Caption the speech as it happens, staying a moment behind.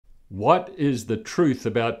What is the truth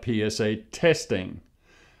about PSA testing?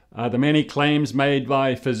 Are the many claims made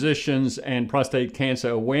by physicians and prostate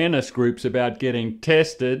cancer awareness groups about getting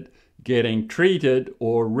tested, getting treated,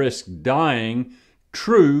 or risk dying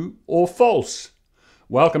true or false?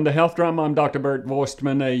 Welcome to HEALTHdrum. I'm Dr. Bert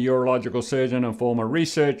Vorstman, a urological surgeon and former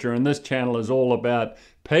researcher, and this channel is all about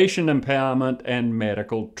patient empowerment and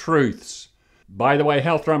medical truths. By the way,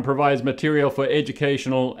 HEALTHdrum provides material for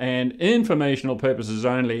educational and informational purposes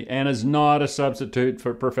only and is not a substitute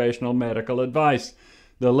for professional medical advice.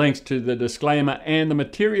 The links to the disclaimer and the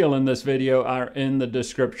material in this video are in the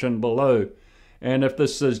description below. And if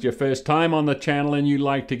this is your first time on the channel and you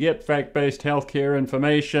like to get fact-based healthcare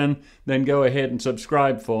information, then go ahead and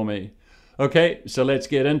subscribe for me. Okay, so let's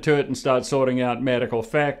get into it and start sorting out medical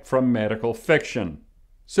fact from medical fiction.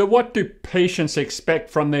 So what do patients expect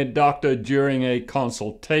from their doctor during a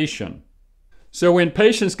consultation? So when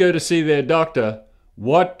patients go to see their doctor,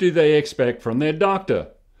 what do they expect from their doctor?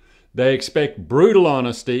 They expect brutal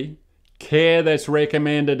honesty, care that's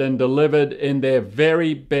recommended and delivered in their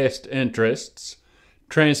very best interests,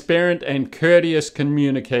 transparent and courteous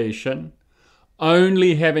communication,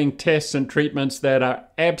 only having tests and treatments that are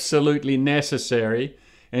absolutely necessary,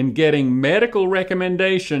 and getting medical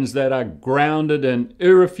recommendations that are grounded in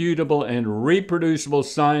irrefutable and reproducible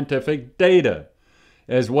scientific data.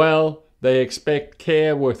 As well, they expect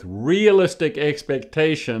care with realistic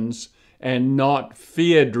expectations and not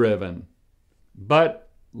fear-driven. But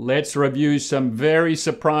let's review some very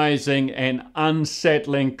surprising and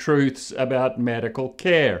unsettling truths about medical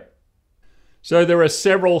care. So there are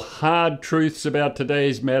several hard truths about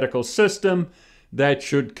today's medical system that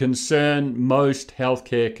should concern most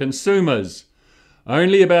healthcare consumers.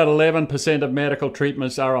 Only about 11% of medical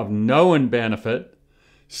treatments are of known benefit.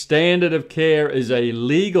 Standard of care is a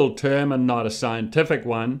legal term and not a scientific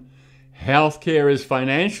one. Healthcare is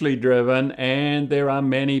financially driven, and there are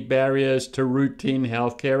many barriers to routine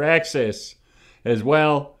healthcare access. As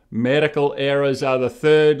well, medical errors are the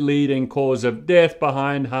third leading cause of death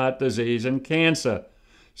behind heart disease and cancer.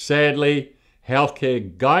 Sadly,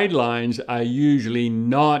 healthcare guidelines are usually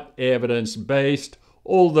not evidence-based,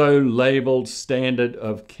 although labeled standard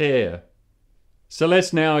of care. So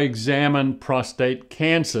let's now examine prostate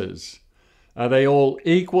cancers. Are they all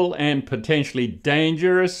equal and potentially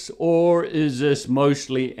dangerous, or is this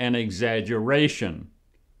mostly an exaggeration?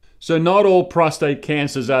 So not all prostate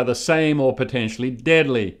cancers are the same or potentially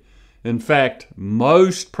deadly. In fact,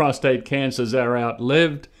 most prostate cancers are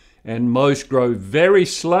outlived, and most grow very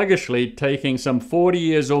sluggishly, taking some 40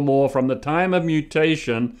 years or more from the time of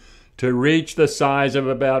mutation to reach the size of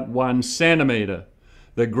about 1 centimeter.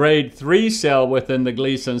 The grade 3 cell within the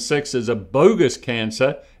Gleason 6 is a bogus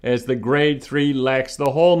cancer, as the grade 3 lacks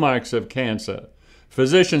the hallmarks of cancer.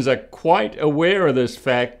 Physicians are quite aware of this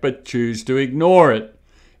fact but choose to ignore it.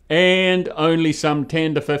 And only some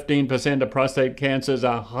 10 to 15% of prostate cancers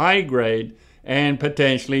are high grade and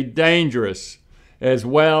potentially dangerous. As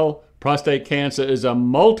well, prostate cancer is a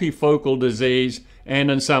multifocal disease,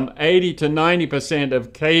 and in some 80 to 90%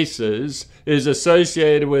 of cases is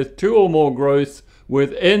associated with 2 or more growths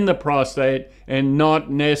within the prostate and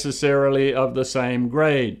not necessarily of the same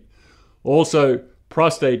grade. Also,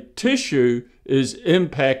 prostate tissue is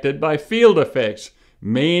impacted by field effects,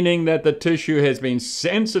 meaning that the tissue has been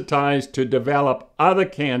sensitized to develop other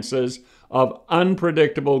cancers of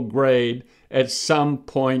unpredictable grade at some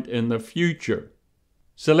point in the future.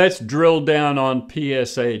 So let's drill down on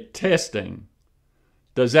PSA testing.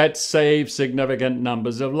 Does that save significant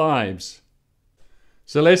numbers of lives?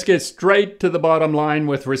 So let's get straight to the bottom line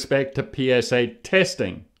with respect to PSA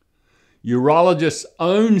testing. Urologists'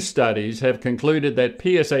 own studies have concluded that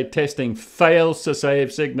PSA testing fails to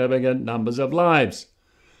save significant numbers of lives.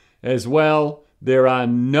 As well, there are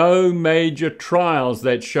no major trials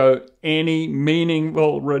that show any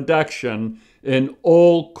meaningful reduction in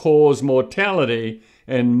all-cause mortality,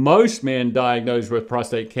 and most men diagnosed with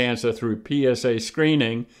prostate cancer through PSA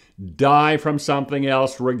screening die from something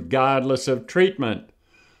else regardless of treatment.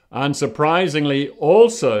 Unsurprisingly,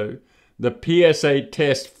 also, the PSA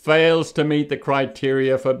test fails to meet the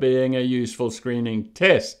criteria for being a useful screening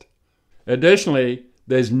test. Additionally,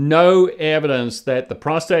 there's no evidence that the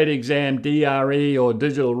prostate exam, DRE, or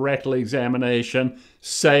digital rectal examination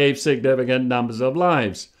saves significant numbers of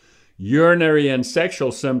lives. Urinary and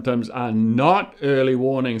sexual symptoms are not early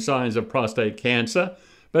warning signs of prostate cancer,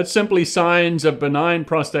 but simply signs of benign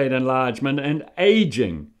prostate enlargement and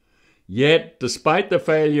aging. Yet, despite the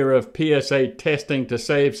failure of PSA testing to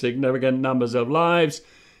save significant numbers of lives,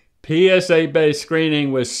 PSA-based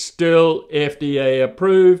screening was still FDA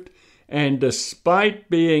approved, and despite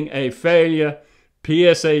being a failure,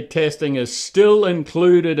 PSA testing is still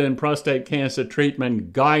included in prostate cancer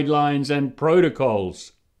treatment guidelines and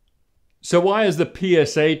protocols. So why is the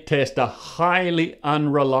PSA test a highly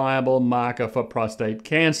unreliable marker for prostate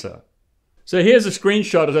cancer? So here's a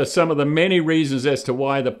screenshot of some of the many reasons as to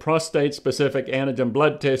why the prostate-specific antigen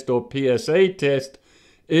blood test, or PSA test,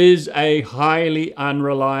 is a highly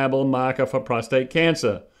unreliable marker for prostate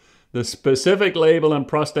cancer. The specific label in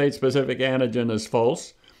prostate-specific antigen is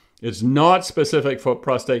false. It's not specific for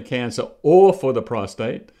prostate cancer or for the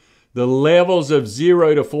prostate. The levels of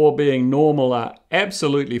 0 to 4 being normal are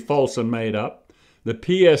absolutely false and made up. The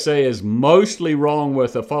PSA is mostly wrong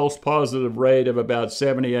with a false positive rate of about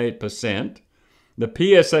 78%.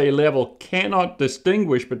 The PSA level cannot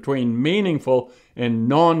distinguish between meaningful and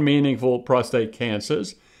non-meaningful prostate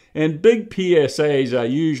cancers, and big PSAs are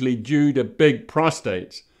usually due to big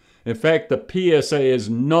prostates. In fact, the PSA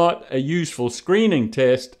is not a useful screening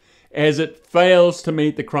test, as it fails to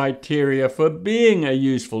meet the criteria for being a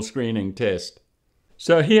useful screening test.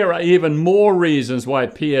 So here are even more reasons why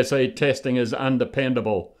PSA testing is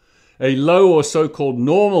undependable. A low or so-called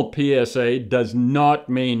normal PSA does not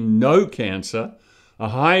mean no cancer. A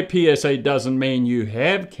high PSA doesn't mean you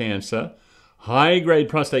have cancer. High-grade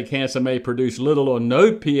prostate cancer may produce little or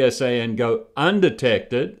no PSA and go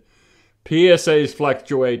undetected. PSAs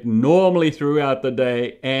fluctuate normally throughout the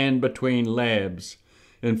day and between labs.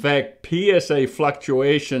 In fact, PSA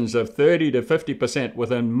fluctuations of 30 to 50%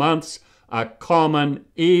 within months are common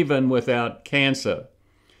even without cancer.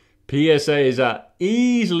 PSAs are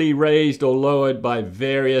easily raised or lowered by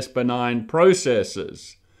various benign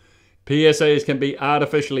processes. PSAs can be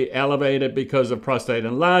artificially elevated because of prostate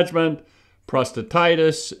enlargement,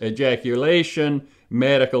 prostatitis, ejaculation,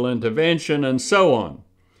 medical intervention, and so on.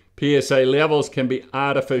 PSA levels can be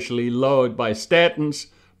artificially lowered by statins,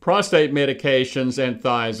 prostate medications, and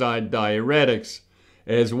thiazide diuretics,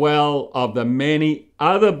 as well of the many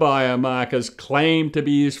other biomarkers claimed to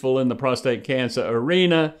be useful in the prostate cancer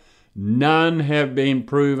arena. None have been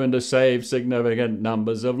proven to save significant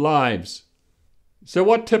numbers of lives. So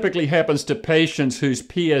what typically happens to patients whose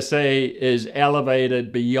PSA is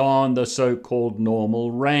elevated beyond the so-called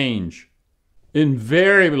normal range?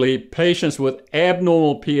 Invariably, patients with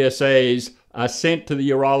abnormal PSAs are sent to the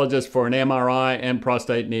urologist for an MRI and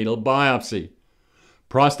prostate needle biopsy.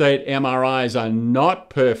 Prostate MRIs are not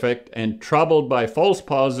perfect and troubled by false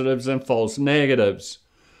positives and false negatives.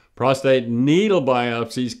 Prostate needle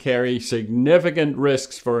biopsies carry significant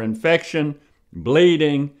risks for infection,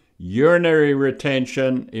 bleeding, urinary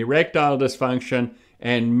retention, erectile dysfunction,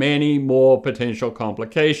 and many more potential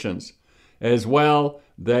complications. As well,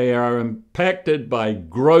 they are impacted by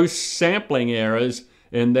gross sampling errors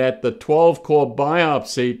in that the 12-core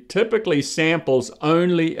biopsy typically samples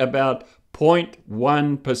only about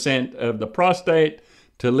 0.1% of the prostate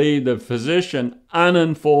to leave the physician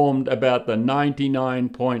uninformed about the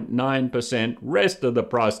 99.9% rest of the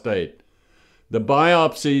prostate. The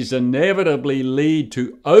biopsies inevitably lead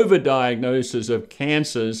to overdiagnosis of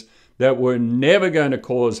cancers that were never going to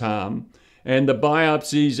cause harm, and the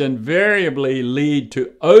biopsies invariably lead to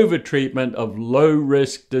overtreatment of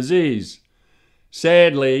low-risk disease.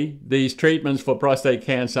 Sadly, these treatments for prostate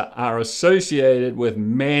cancer are associated with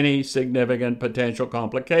many significant potential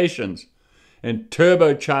complications, and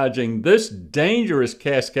turbocharging this dangerous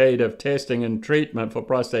cascade of testing and treatment for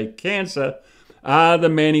prostate cancer are the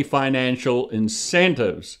many financial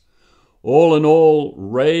incentives. All in all,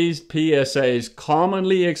 raised PSAs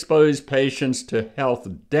commonly expose patients to health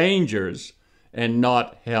dangers and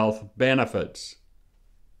not health benefits.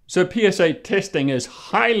 So PSA testing is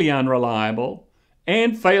highly unreliable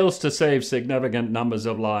and fails to save significant numbers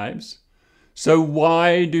of lives. So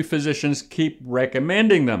why do physicians keep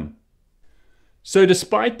recommending them? So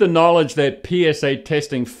despite the knowledge that PSA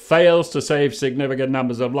testing fails to save significant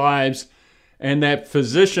numbers of lives and that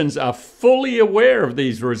physicians are fully aware of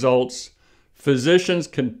these results, physicians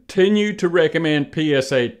continue to recommend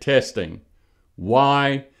PSA testing.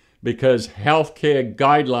 Why? Because healthcare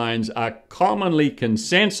guidelines are commonly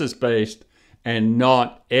consensus-based and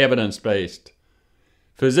not evidence-based.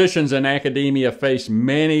 Physicians in academia face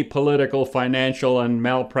many political, financial, and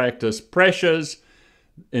malpractice pressures.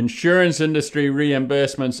 Insurance industry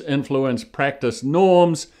reimbursements influence practice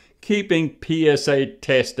norms, keeping PSA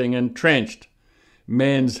testing entrenched.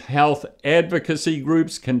 Men's health advocacy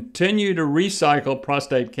groups continue to recycle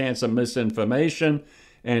prostate cancer misinformation,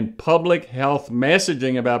 and public health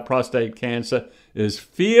messaging about prostate cancer is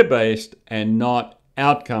fear-based and not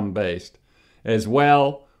outcome-based. As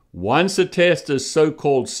well, once a test is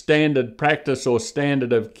so-called standard practice or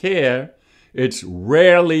standard of care, It's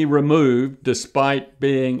rarely removed despite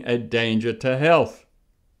being a danger to health.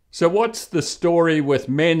 So what's the story with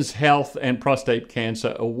men's health and prostate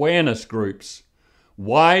cancer awareness groups?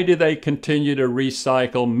 Why do they continue to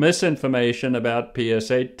recycle misinformation about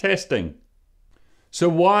PSA testing? So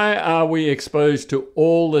why are we exposed to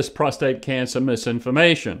all this prostate cancer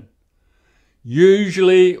misinformation?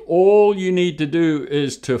 Usually, all you need to do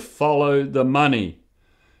is to follow the money.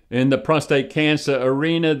 In the prostate cancer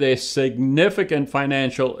arena, there's significant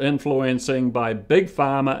financial influencing by big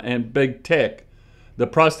pharma and big tech. The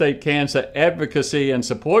prostate cancer advocacy and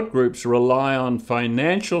support groups rely on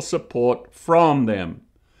financial support from them.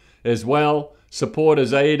 As well, support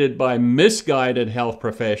is aided by misguided health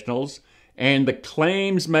professionals, and the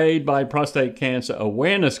claims made by prostate cancer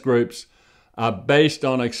awareness groups are based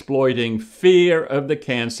on exploiting fear of the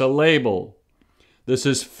cancer label. This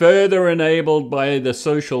is further enabled by the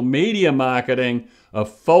social media marketing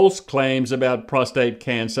of false claims about prostate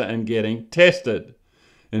cancer and getting tested.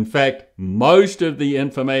 In fact, most of the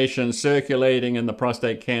information circulating in the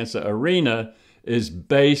prostate cancer arena is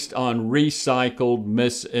based on recycled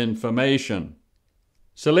misinformation.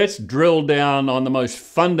 So let's drill down on the most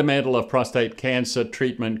fundamental of prostate cancer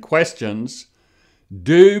treatment questions.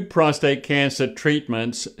 Do prostate cancer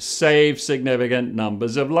treatments save significant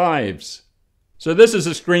numbers of lives? So this is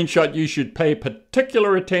a screenshot you should pay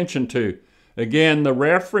particular attention to. Again, the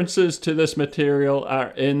references to this material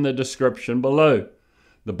are in the description below.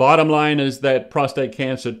 The bottom line is that prostate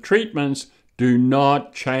cancer treatments do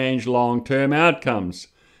not change long-term outcomes.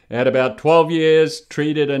 At about 12 years,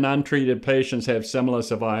 treated and untreated patients have similar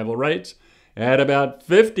survival rates. At about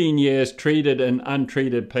 15 years, treated and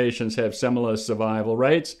untreated patients have similar survival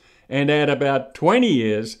rates. And at about 20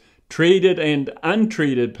 years, treated and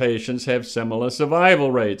untreated patients have similar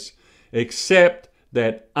survival rates, except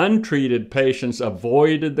that untreated patients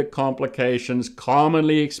avoided the complications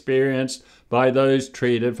commonly experienced by those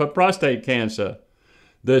treated for prostate cancer.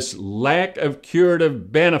 This lack of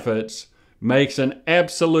curative benefits makes an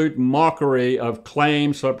absolute mockery of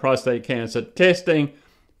claims for prostate cancer testing,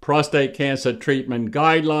 prostate cancer treatment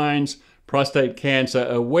guidelines, prostate cancer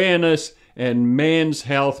awareness, and men's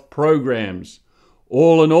health programs.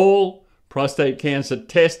 All in all, prostate cancer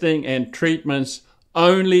testing and treatments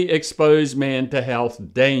only expose men to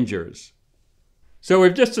health dangers. So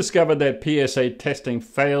we've just discovered that PSA testing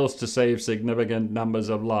fails to save significant numbers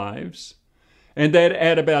of lives, and that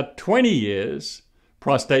at about 20 years,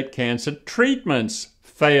 prostate cancer treatments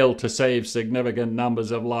fail to save significant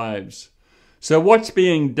numbers of lives. So what's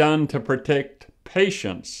being done to protect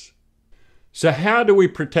patients? So how do we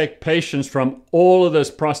protect patients from all of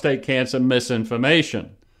this prostate cancer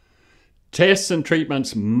misinformation? Tests and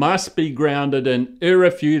treatments must be grounded in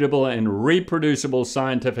irrefutable and reproducible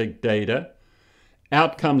scientific data.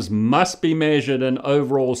 Outcomes must be measured in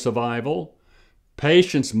overall survival.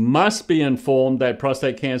 Patients must be informed that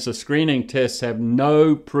prostate cancer screening tests have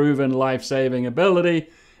no proven life-saving ability,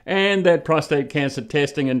 and that prostate cancer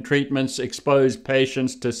testing and treatments expose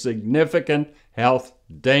patients to significant health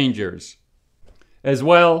dangers. As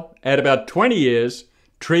well, at about 20 years,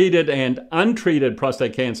 treated and untreated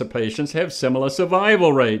prostate cancer patients have similar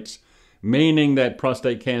survival rates, meaning that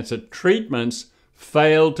prostate cancer treatments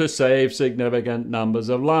fail to save significant numbers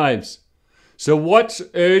of lives. So what's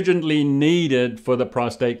urgently needed for the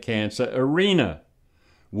prostate cancer arena?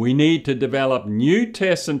 We need to develop new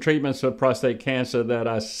tests and treatments for prostate cancer that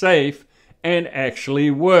are safe and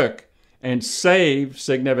actually work and save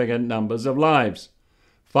significant numbers of lives.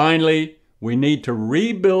 Finally, we need to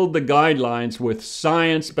rebuild the guidelines with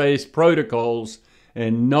science-based protocols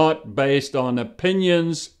and not based on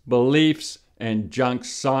opinions, beliefs, and junk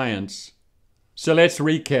science. So let's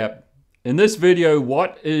recap. In this video,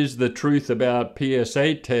 what is the truth about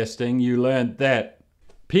PSA testing? You learned that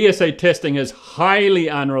PSA testing is highly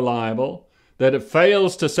unreliable, that it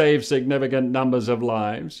fails to save significant numbers of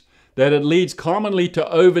lives, that it leads commonly to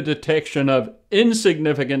overdetection of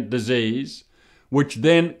insignificant disease, which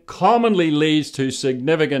then commonly leads to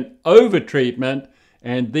significant overtreatment,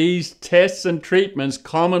 and these tests and treatments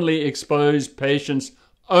commonly expose patients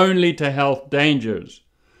only to health dangers.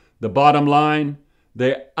 The bottom line,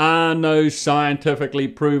 there are no scientifically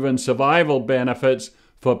proven survival benefits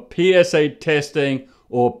for PSA testing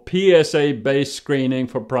or PSA-based screening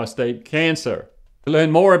for prostate cancer. To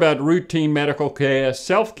learn more about routine medical care,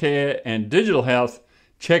 self-care, and digital health,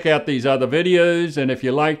 check out these other videos, and if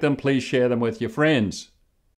you like them, please share them with your friends.